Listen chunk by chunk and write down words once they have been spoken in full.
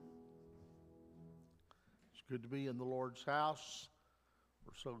Good to be in the Lord's house.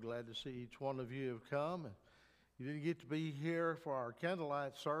 We're so glad to see each one of you have come. And you didn't get to be here for our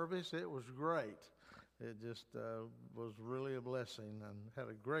candlelight service. It was great. It just was really a blessing and had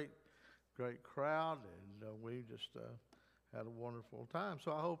a great crowd, and we just had a wonderful time.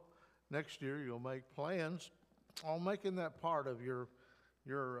 So I hope next year you'll make plans on making that part of your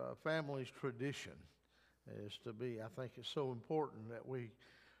family's tradition. Is to be. I think it's so important that we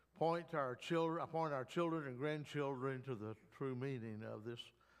point our children and grandchildren to the true meaning of this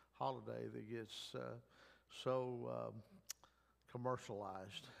holiday that gets so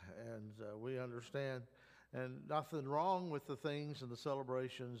commercialized. And we understand, and nothing wrong with the things and the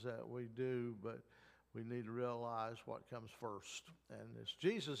celebrations that we do, but we need to realize what comes first. And it's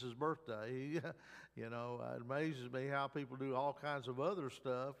Jesus' birthday. It amazes me how people do all kinds of other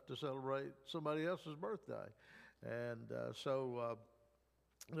stuff to celebrate somebody else's birthday. And so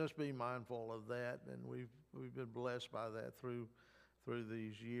let's be mindful of that. And we've been blessed by that through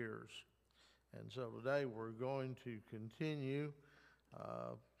these years. And so today we're going to continue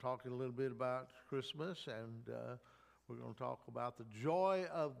talking a little bit about Christmas, and we're going to talk about the joy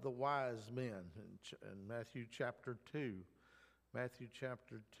of the wise men in Matthew chapter 2. Matthew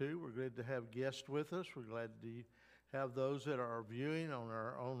chapter 2, we're glad to have guests with us. We're glad to have those that are viewing on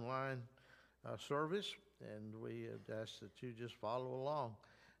our online service, and we ask that you just follow along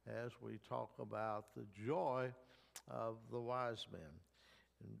as we talk about the joy of the wise men.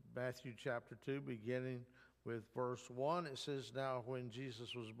 In Matthew chapter 2, beginning with verse 1, it says, "Now when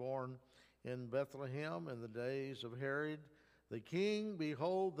Jesus was born in Bethlehem in the days of Herod the king,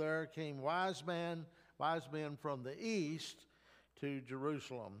 behold, there came wise men from the east to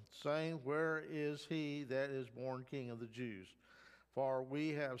Jerusalem, saying, Where is he that is born King of the Jews? For we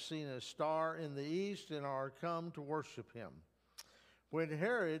have seen a star in the east and are come to worship him. When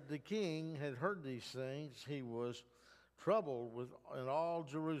Herod the king had heard these things, he was troubled and all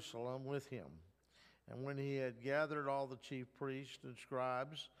Jerusalem with him. And when he had gathered all the chief priests and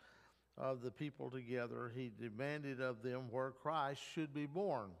scribes of the people together, he demanded of them where Christ should be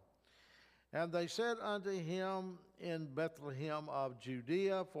born. And they said unto him, In Bethlehem of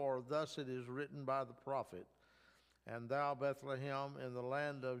Judea, for thus it is written by the prophet, And thou, Bethlehem, in the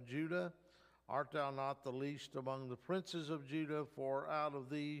land of Judah, art thou not the least among the princes of Judah? For out of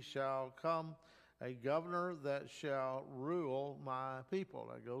thee shall come a governor that shall rule my people."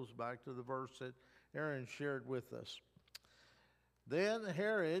 That goes back to the verse that Aaron shared with us. Then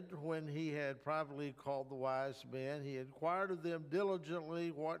Herod, when he had privately called the wise men, he inquired of them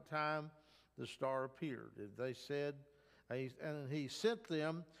diligently what time the star appeared. And they said, and he sent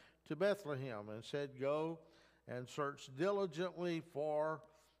them to Bethlehem and said, Go and search diligently for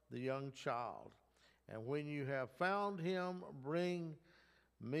the young child. And when you have found him, bring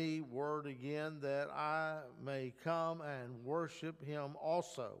me word again that I may come and worship him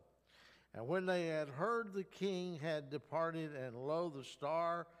also. And when they had heard the king had departed, and lo, the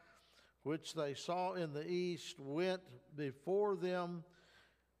star which they saw in the east went before them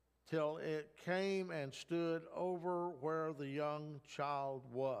till it came and stood over where the young child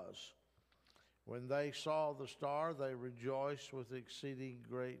was. When they saw the star, they rejoiced with exceeding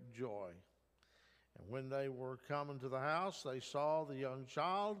great joy. And when they were come into the house, they saw the young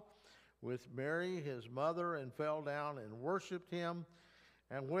child with Mary his mother, and fell down and worshipped him.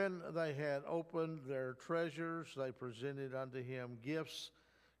 And when they had opened their treasures, they presented unto him gifts,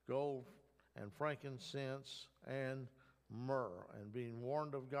 gold and frankincense and myrrh. And being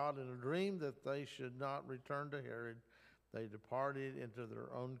warned of God in a dream that they should not return to Herod, they departed into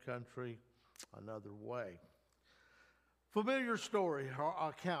their own country another way. Familiar story or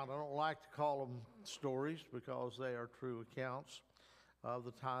account. I don't like to call them stories because they are true accounts of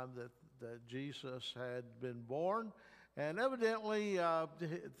the time that Jesus had been born. And evidently,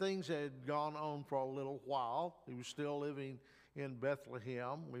 things had gone on for a little while. He was still living in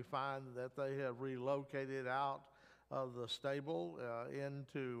Bethlehem. We find that they have relocated out of the stable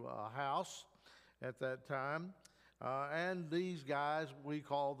into a house at that time. And these guys we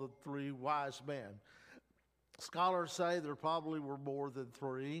call the three wise men. Scholars say there probably were more than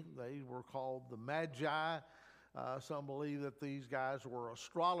three. They were called the Magi. Some believe that these guys were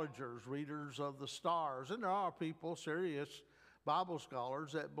astrologers, readers of the stars. And there are people, serious Bible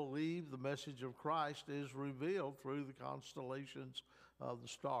scholars, that believe the message of Christ is revealed through the constellations of the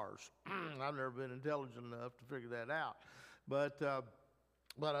stars. I've never been intelligent enough to figure that out. But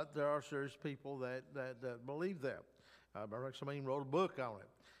there are serious people that believe that. Somebody wrote a book on it.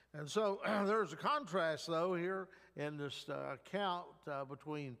 And so there's a contrast, though, here in this account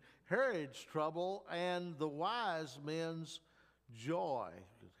between Herod's trouble and the wise men's joy.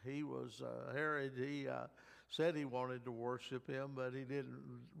 He was, Herod, he said he wanted to worship him, but he didn't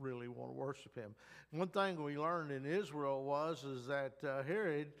really want to worship him. One thing we learned in Israel is that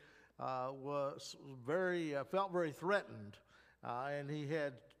Herod was felt very threatened, and he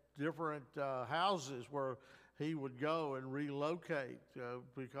had different houses where he would go and relocate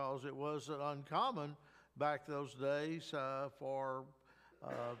because it wasn't uncommon back those days for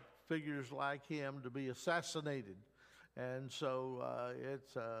figures like him to be assassinated. And so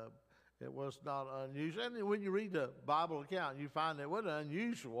it was not unusual. And when you read the Bible account, you find it wasn't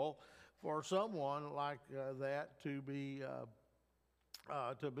unusual for someone like that to be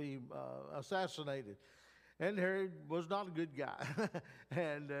assassinated. And Herod was not a good guy.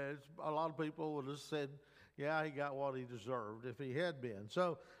 And a lot of people would have said, yeah, he got what he deserved if he had been.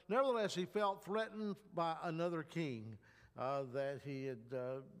 So, nevertheless, he felt threatened by another king that he had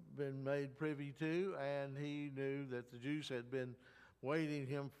been made privy to, and he knew that the Jews had been waiting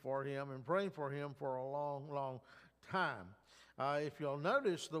for him and praying for him for a long, long time. If you'll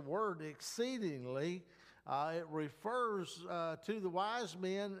notice the word exceedingly, it refers to the wise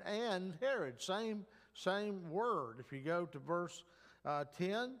men and Herod, same word. If you go to verse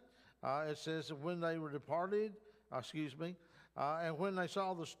 10, it says, when they were departed, and when they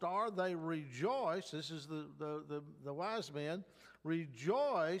saw the star, they rejoiced. This is the wise men,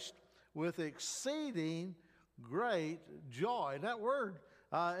 rejoiced with exceeding great joy. And that word,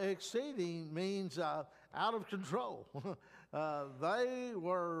 exceeding, means out of control. They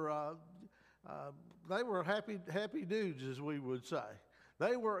were happy dudes, as we would say.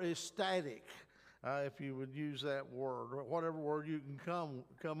 They were ecstatic, if you would use that word, or whatever word you can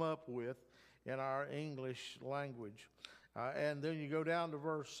come up with in our English language. And then you go down to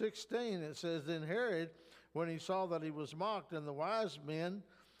verse 16, it says, then Herod, when he saw that he was mocked, and the wise men,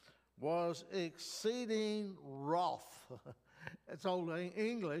 was exceeding wroth. That's old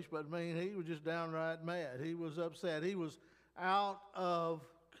English, but I mean, he was just downright mad. He was upset. He was out of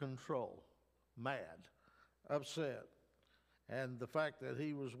control, mad, upset. And the fact that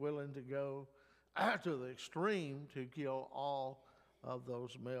he was willing to go to the extreme to kill all of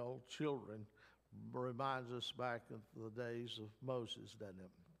those male children reminds us back of the days of Moses, doesn't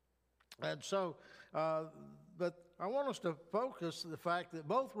it? And so, but I want us to focus the fact that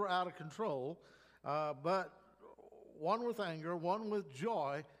both were out of control, but one with anger, one with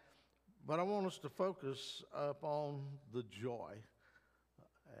joy, but I want us to focus upon the joy.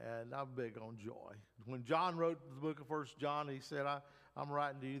 And I'm big on joy. When John wrote the book of 1 John, he said, I'm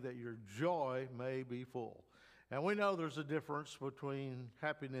writing to you that your joy may be full. And we know there's a difference between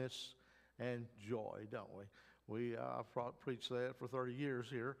happiness and joy, don't we? I've preached that for 30 years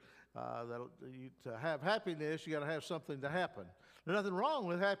here. To have happiness, you got to have something to happen. There's nothing wrong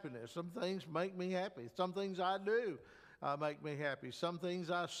with happiness. Some things make me happy. Some things I do make me happy. Some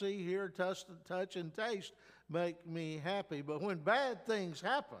things I see, hear, touch, and taste make me happy. But when bad things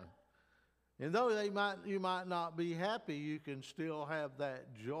happen, and though you might not be happy, you can still have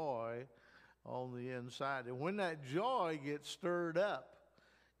that joy on the inside. And when that joy gets stirred up,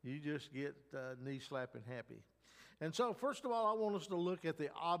 you just get knee-slapping happy. And so, first of all, I want us to look at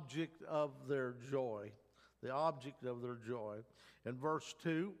the object of their joy. The object of their joy. In verse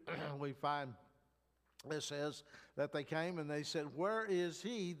 2, we find it says that they came and they said, where is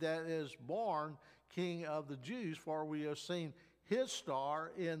he that is born King of the Jews? For we have seen his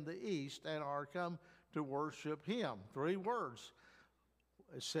star in the east and are come to worship him. 3 words.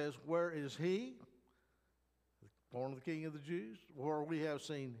 It says, where is he? Born the King of the Jews. For we have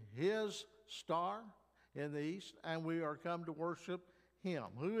seen his star in the east, and we are come to worship him.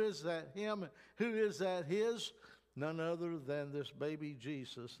 Who is that him? Who is that his? None other than this baby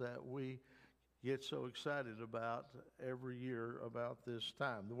Jesus that we get so excited about every year about this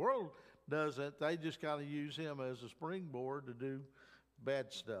time. The world doesn't. They just kind of use him as a springboard to do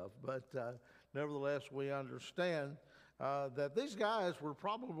bad stuff. But nevertheless, we understand that these guys were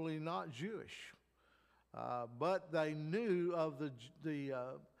probably not Jewish, but they knew of the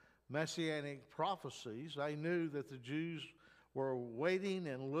messianic prophecies. They knew that the Jews were waiting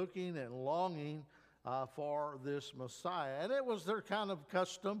and looking and longing for this Messiah. And it was their kind of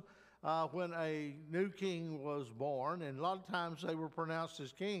custom when a new king was born, and a lot of times they were pronounced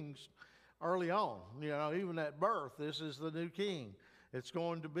as kings early on. You know, even at birth, this is the new king. It's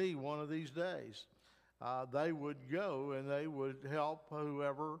going to be one of these days. They would go and they would help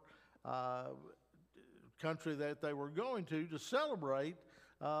whoever country that they were going to celebrate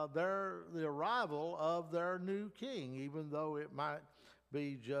the arrival of their new king, even though it might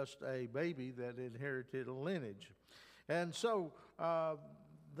be just a baby that inherited a lineage. And so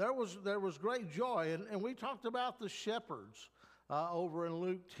there was great joy, and we talked about the shepherds over in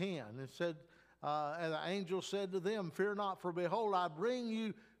Luke 10. It said And the angel said to them, "Fear not, for behold, I bring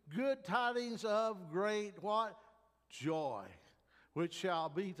you good tidings of great" what? Joy, which shall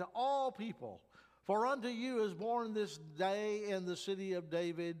be to all people. For unto you is born this day in the city of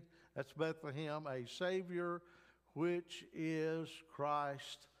David, that's Bethlehem, a Savior, which is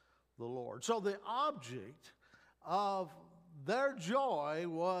Christ the Lord. So the object of their joy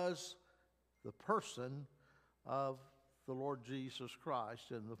was the person of the Lord Jesus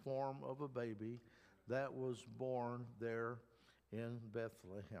Christ in the form of a baby that was born there in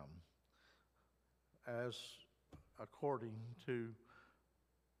Bethlehem, as according to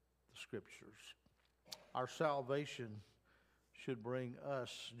the Scriptures. Our salvation should bring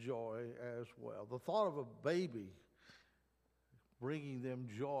us joy as well. The thought of a baby bringing them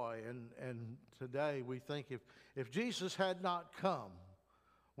joy, and today we think if Jesus had not come,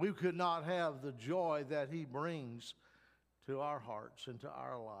 we could not have the joy that he brings to our hearts and to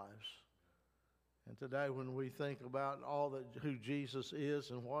our lives. And today when we think about who Jesus is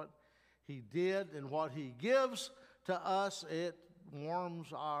and what he did and what he gives to us, it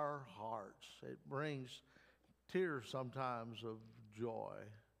warms our hearts. It brings tears sometimes of joy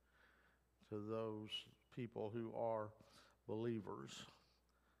to those people who are believers.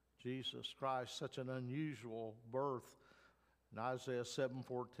 Jesus Christ, such an unusual birth. In Isaiah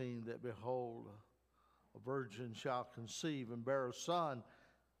 7:14, that behold, a virgin shall conceive and bear a son,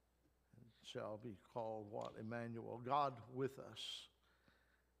 and shall be called what? Emmanuel, God with us.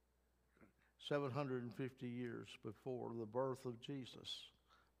 750 years before the birth of Jesus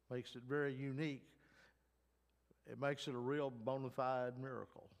makes it very unique. It makes it a real bona fide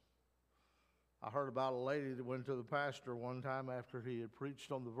miracle. I heard about a lady that went to the pastor one time after he had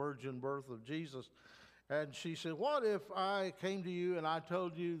preached on the virgin birth of Jesus, and she said, "What if I came to you and I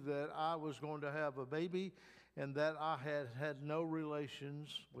told you that I was going to have a baby and that I had had no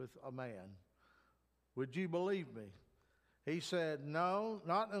relations with a man? Would you believe me?" He said, "No,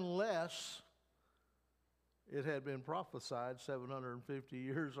 not unless it had been prophesied 750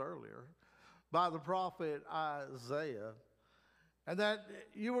 years earlier by the prophet Isaiah, and that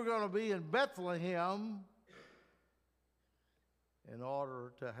you were going to be in Bethlehem in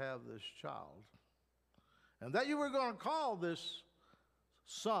order to have this child, and that you were going to call this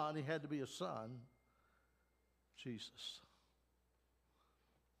son," he had to be a son, "Jesus."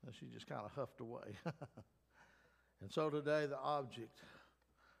 And she just kind of huffed away. And so today, the object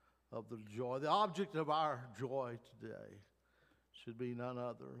of the object of our joy today should be none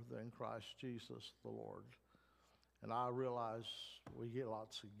other than Christ Jesus the Lord. And I realize we get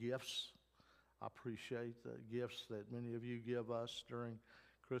lots of gifts. I appreciate the gifts that many of you give us during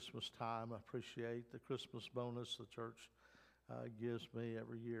Christmas time. I appreciate the Christmas bonus the church gives me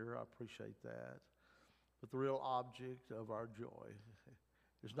every year. I appreciate that. But the real object of our joy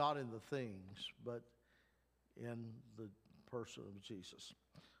is not in the things, but in the person of Jesus.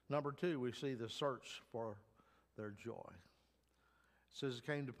 Number two, we see the search for their joy. It says it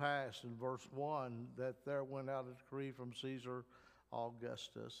came to pass in verse 1 that there went out a decree from Caesar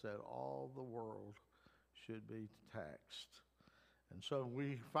Augustus that all the world should be taxed. And so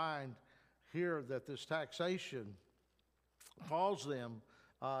we find here that this taxation caused them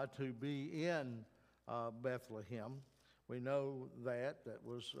to be in Bethlehem. We know that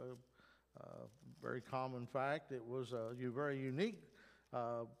was a very common fact. It was a very unique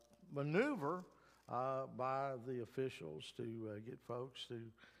maneuver by the officials to get folks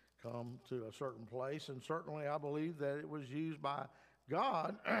to come to a certain place. And certainly I believe that it was used by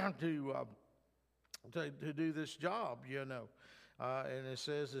God to do this job, you know. And it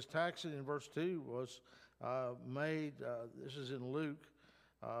says this taxing in verse 2 was made, this is in Luke,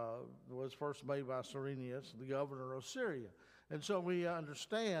 was first made by Cyrenius, the governor of Syria. And so we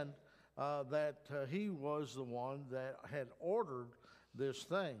understand that he was the one that had ordered this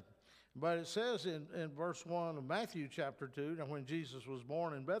thing. But it says in verse 1 of Matthew chapter 2, "Now when Jesus was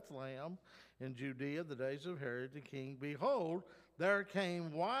born in Bethlehem in Judea, the days of Herod the king, behold, there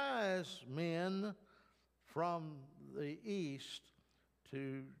came wise men from the east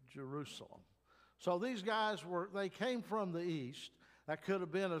to Jerusalem." So these guys they came from the east. That could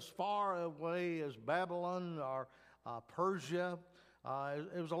have been as far away as Babylon or Persia.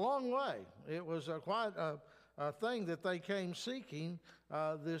 It was a long way. It was quite a thing that they came seeking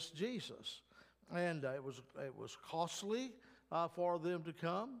this Jesus, and it was costly for them to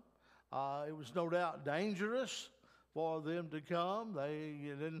come. It was no doubt dangerous for them to come. They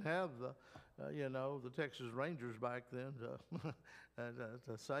didn't have the Texas Rangers back then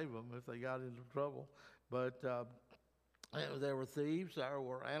to save them if they got into trouble. But there were thieves, there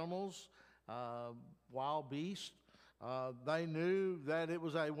were animals, wild beasts. They knew that it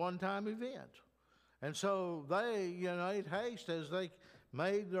was a one-time event. And so they, made haste as they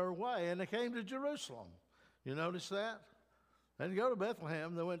made their way, and they came to Jerusalem. You notice that? They didn't go to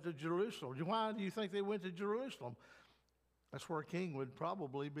Bethlehem, they went to Jerusalem. Why do you think they went to Jerusalem? That's where a king would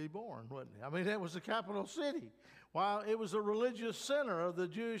probably be born, wouldn't he? I mean, that was the capital city. While it was a religious center of the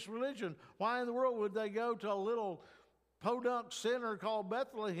Jewish religion, why in the world would they go to a little podunk center called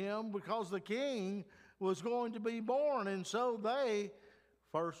Bethlehem? Because the king was going to be born. And so they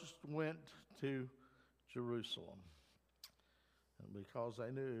first went to Jerusalem. And because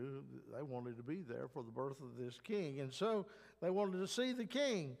they knew they wanted to be there for the birth of this king. And so they wanted to see the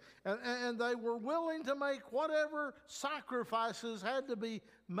king. And they were willing to make whatever sacrifices had to be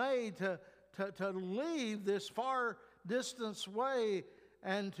made to leave this far distance way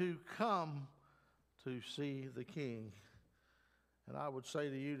and to come to see the king. And I would say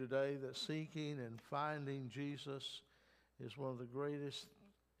to you today that seeking and finding Jesus is one of the greatest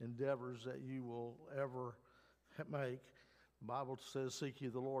endeavors that you will ever make. The Bible says, seek ye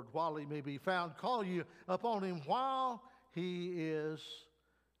the Lord while he may be found. Call you upon him while he is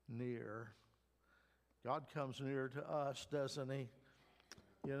near. God comes near to us, doesn't he?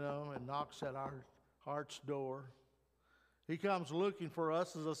 And knocks at our heart's door. He comes looking for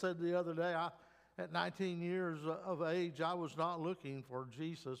us. As I said the other day, at 19 years of age, I was not looking for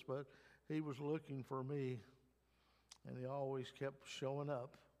Jesus, but he was looking for me. And he always kept showing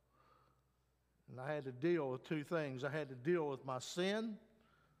up. And I had to deal with two things. I had to deal with my sins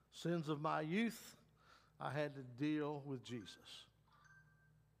of my youth. I had to deal with Jesus.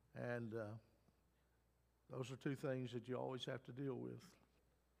 And those are two things that you always have to deal with.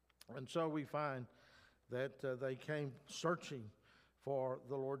 And so we find that they came searching for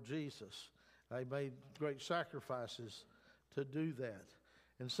the Lord Jesus. They made great sacrifices to do that.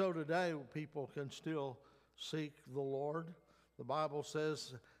 And so today people can still seek the Lord. The Bible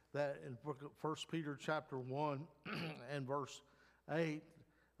says that in 1 Peter chapter 1 and verse 8,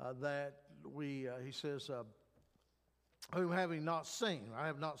 that he says, whom having not seen, I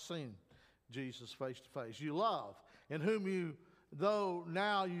have not seen Jesus face to face, you love, in whom you, though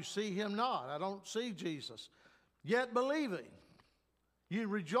now you see him not, I don't see Jesus, yet believing, you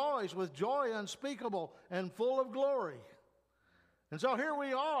rejoice with joy unspeakable and full of glory. And so here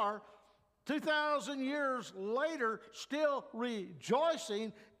we are, 2,000 years later, still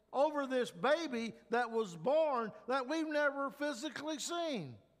rejoicing over this baby that was born that we've never physically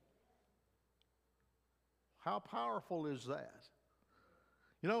seen. How powerful is that?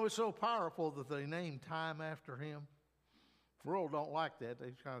 It's so powerful that they named time after him. The world don't like that.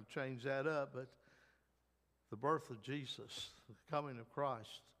 They kind of changed that up. But the birth of Jesus, the coming of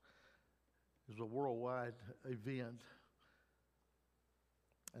Christ, is a worldwide event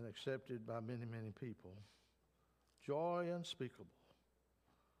and accepted by many, many people. Joy unspeakable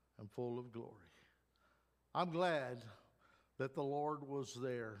and full of glory. I'm glad that the Lord was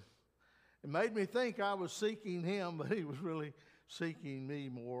there. It made me think I was seeking him, but he was really seeking me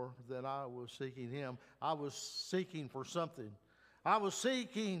more than I was seeking him. I was seeking for something. I was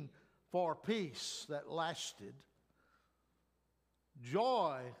seeking for peace that lasted,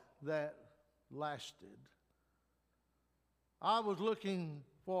 joy that lasted. I was looking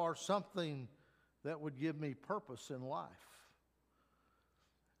for something that would give me purpose in life.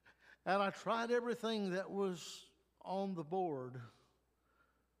 And I tried everything that was on the board,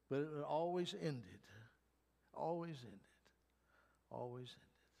 but it always ended. Always ended. Always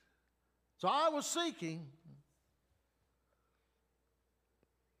ended. So I was seeking,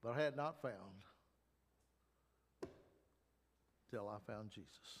 but I had not found till I found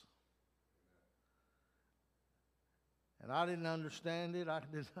Jesus. And I didn't understand it. I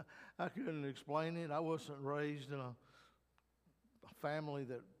couldn't explain it. I wasn't raised in a family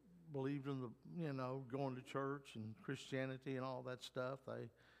that believed in going to church and Christianity and all that stuff. They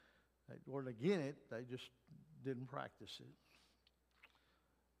weren't against it. They just didn't practice it.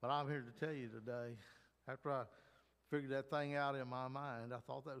 But I'm here to tell you today, after I figured that thing out in my mind, I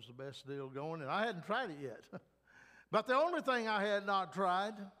thought that was the best deal going, and I hadn't tried it yet. But the only thing I had not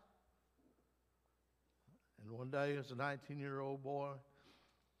tried, and one day as a 19-year-old boy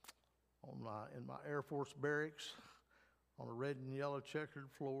in my Air Force barracks, on a red and yellow checkered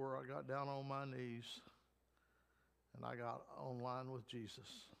floor, I got down on my knees, and I got online with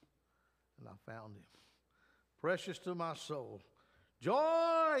Jesus, and I found him. Precious to my soul,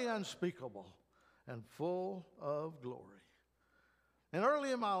 joy unspeakable and full of glory. And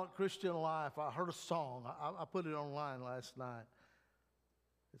early in my Christian life, I heard a song. I put it online last night.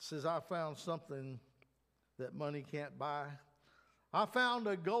 It says, I found something that money can't buy. I found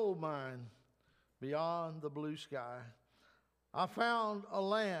a gold mine beyond the blue sky. I found a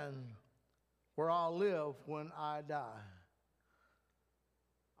land where I'll live when I die.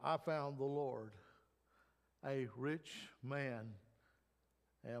 I found the Lord. A rich man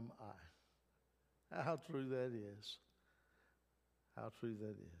am I. How true that is. How true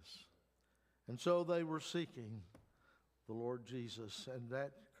that is. And so they were seeking the Lord Jesus, and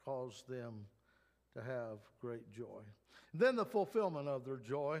that caused them to have great joy. And then the fulfillment of their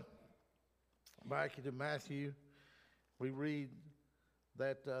joy. Back into Matthew, we read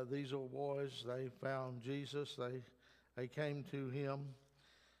that these old boys, they found Jesus. They came to him,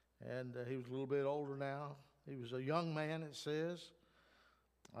 and he was a little bit older now. He was a young man, it says.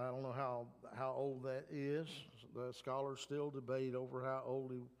 I don't know how old that is. The scholars still debate over how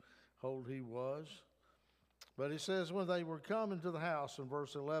old he was. But it says when they were coming to the house in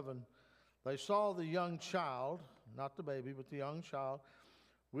verse 11, they saw the young child, not the baby, but the young child,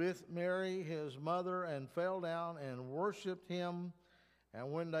 with Mary his mother, and fell down and worshipped him.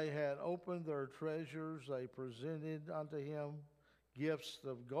 And when they had opened their treasures, they presented unto him gifts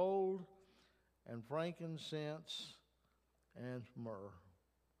of gold and frankincense and myrrh.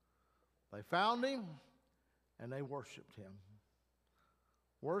 They found him and they worshipped him.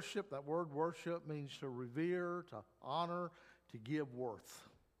 Worship, that word worship means to revere, to honor, to give worth.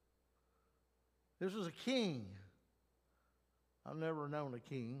 This is a king. I've never known a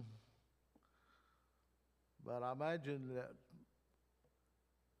king, but I imagine that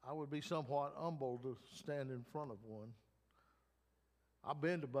I would be somewhat humbled to stand in front of one. I've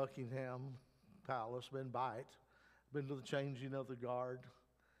been to Buckingham Palace, been by it, been to the changing of the guard.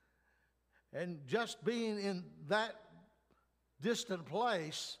 And just being in that distant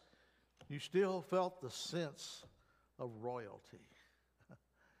place, you still felt the sense of royalty.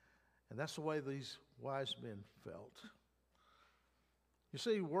 And that's the way these wise men felt. You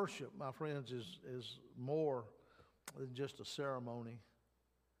see, worship, my friends, is more than just a ceremony.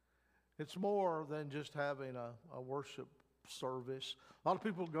 It's more than just having a worship service. A lot of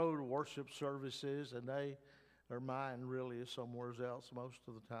people go to worship services and their mind really is somewhere else most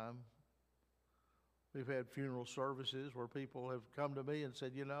of the time. We've had funeral services where people have come to me and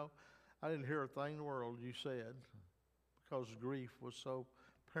said, you know, I didn't hear a thing in the world you said because grief was so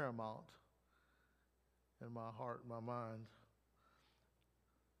paramount in my heart and my mind.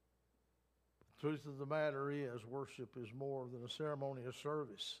 The truth of the matter is, worship is more than a ceremonial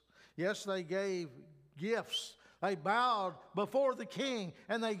service. Yes, they gave gifts. They bowed before the king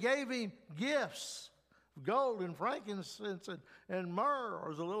and they gave him gifts. Gold and frankincense and myrrh,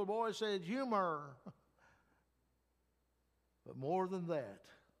 or as the little boy said, myrrh. But more than that,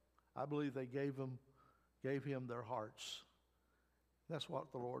 I believe they gave him their hearts. That's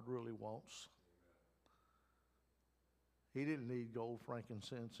what the Lord really wants. He didn't need gold,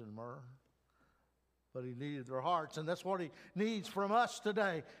 frankincense, and myrrh, but he needed their hearts, and that's what he needs from us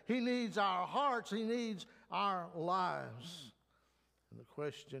today. He needs our hearts. He needs our lives. And the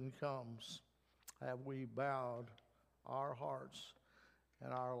question comes, have we bowed our hearts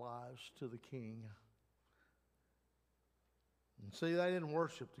and our lives to the King? And see, they didn't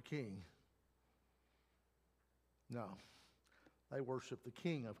worship the King. No, they worshiped the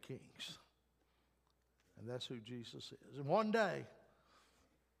King of Kings. And that's who Jesus is. And one day,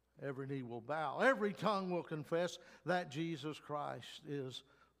 every knee will bow, every tongue will confess that Jesus Christ is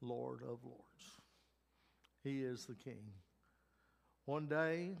Lord of Lords. He is the King. One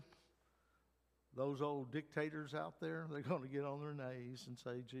day, those old dictators out there, they're going to get on their knees and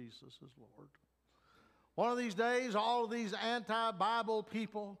say, Jesus is Lord. One of these days, all of these anti-Bible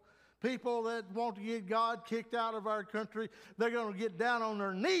people that want to get God kicked out of our country, they're going to get down on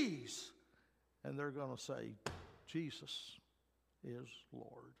their knees and they're going to say, Jesus is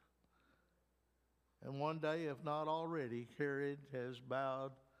Lord. And one day, if not already, Herod has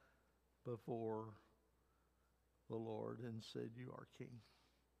bowed before the Lord and said, you are King.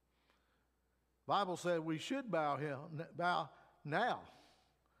 The Bible said we should bow now,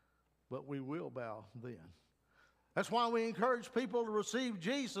 but we will bow then. That's why we encourage people to receive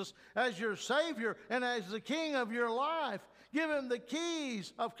Jesus as your Savior and as the King of your life. Give him the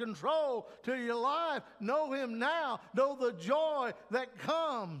keys of control to your life. Know him now. Know the joy that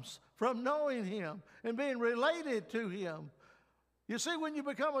comes from knowing him and being related to him. You see, when you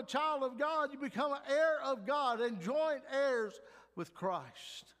become a child of God, you become an heir of God and joint heirs with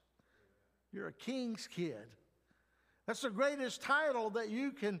Christ. You're a king's kid. That's the greatest title that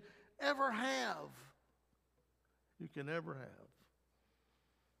you can ever have. You can ever have.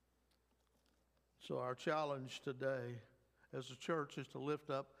 So our challenge today as a church is to lift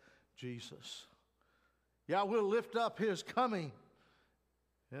up Jesus. Yeah, we'll lift up his coming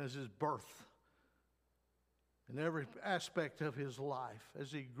as his birth in every aspect of his life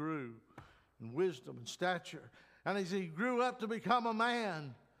as he grew and wisdom and stature. And as he grew up to become a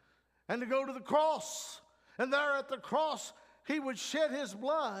man and to go to the cross, and there at the cross he would shed his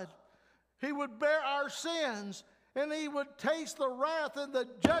blood, he would bear our sins, and he would taste the wrath and the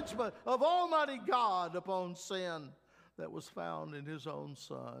judgment of Almighty God upon sin that was found in his own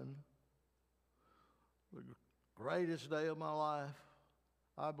Son. The greatest day of my life,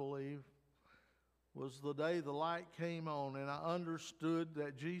 I believe, was the day the light came on and I understood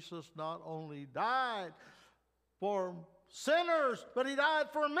that Jesus not only died for sinners, but he died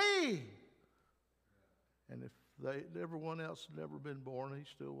for me. And if everyone else had never been born, he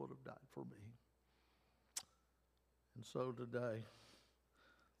still would have died for me. And so today,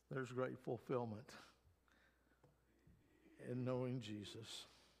 there's great fulfillment in knowing Jesus.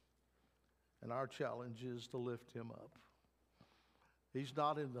 And our challenge is to lift him up. He's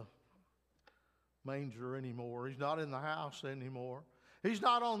not in the manger anymore. He's not in the house anymore. He's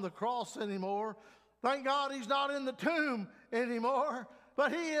not on the cross anymore. Thank God he's not in the tomb anymore.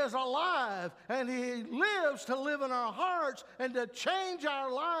 But he is alive, and he lives to live in our hearts and to change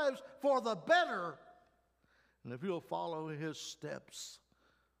our lives for the better. And if you'll follow his steps,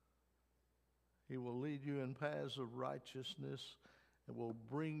 he will lead you in paths of righteousness and will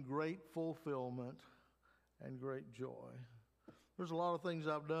bring great fulfillment and great joy. There's a lot of things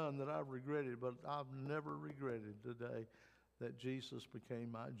I've done that I've regretted, but I've never regretted today that Jesus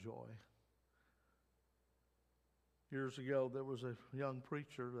became my joy. Years ago, there was a young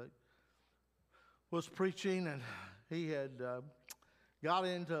preacher that was preaching, and he had got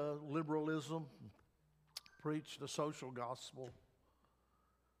into liberalism, preached a social gospel,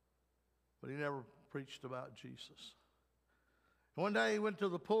 but he never preached about Jesus. One day he went to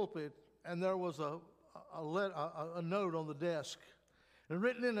the pulpit, and there was a note on the desk, and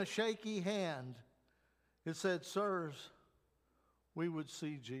written in a shaky hand, it said, "Sirs, we would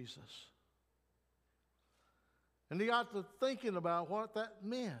see Jesus." And he got to thinking about what that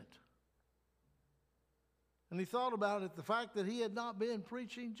meant. And he thought about it, the fact that he had not been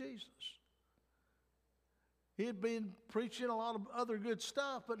preaching Jesus. He had been preaching a lot of other good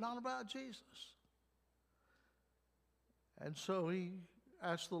stuff, but not about Jesus. And so he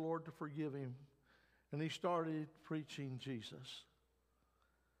asked the Lord to forgive him, and he started preaching Jesus.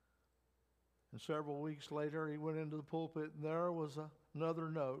 And several weeks later, he went into the pulpit, and there was another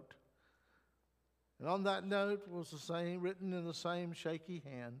note. And on that note was the same, written in the same shaky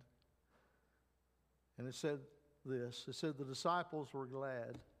hand. And it said this. It said, "The disciples were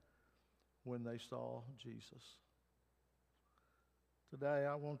glad when they saw Jesus." Today,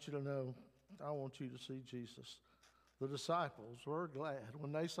 I want you to know, I want you to see Jesus. The disciples were glad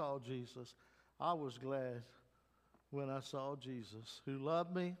when they saw Jesus. I was glad when I saw Jesus, who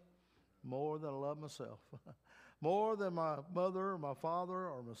loved me more than I love myself. More than my mother or my father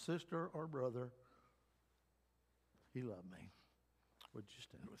or my sister or brother. He loved me. Would you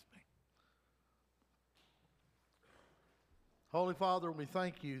stand with me? Holy Father, we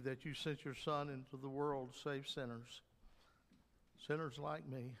thank you that you sent your Son into the world to save sinners. Sinners like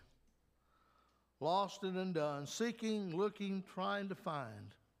me. Lost and undone, seeking, looking, trying to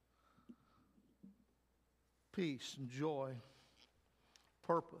find peace and joy,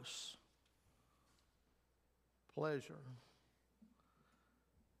 purpose, pleasure.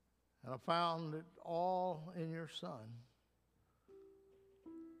 And I found it all in your Son.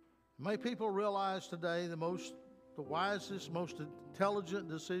 May people realize today the wisest, most intelligent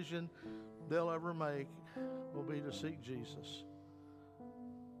decision they'll ever make will be to seek Jesus,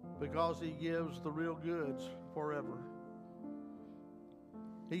 because he gives the real goods forever.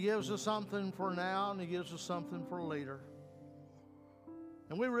 He gives us something for now, and he gives us something for later.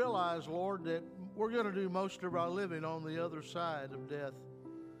 And we realize, Lord, that we're going to do most of our living on the other side of death.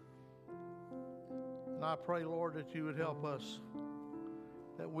 And I pray, Lord, that you would help us,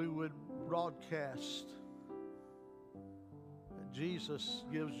 that we would broadcast that Jesus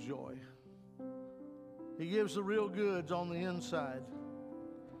gives joy. He gives the real goods on the inside.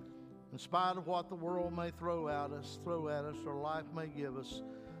 In spite of what the world may throw at us, or life may give us,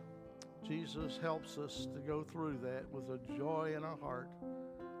 Jesus helps us to go through that with a joy in our heart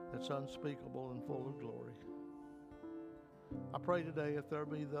that's unspeakable and full of glory. I pray today, if there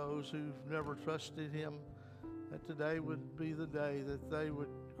be those who've never trusted him, that today would be the day that they would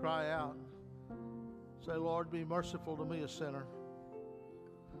cry out, say, "Lord, be merciful to me, a sinner."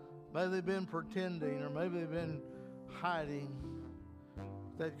 Maybe they've been pretending, or maybe they've been hiding.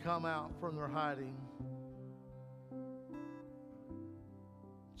 They'd come out from their hiding.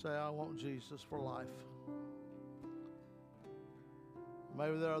 Say, "I want Jesus for life."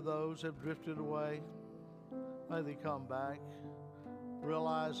 Maybe there are those who have drifted away. May they come back.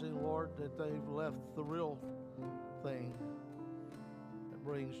 realizing, Lord, that they've left the real thing that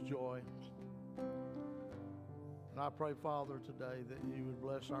brings joy. And I pray, Father, today that you would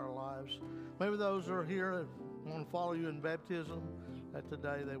bless our lives. Maybe those who are here that want to follow you in baptism, that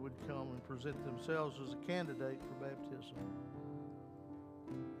today they would come and present themselves as a candidate for baptism.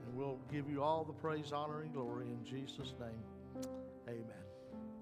 And we'll give you all the praise, honor, and glory in Jesus' name.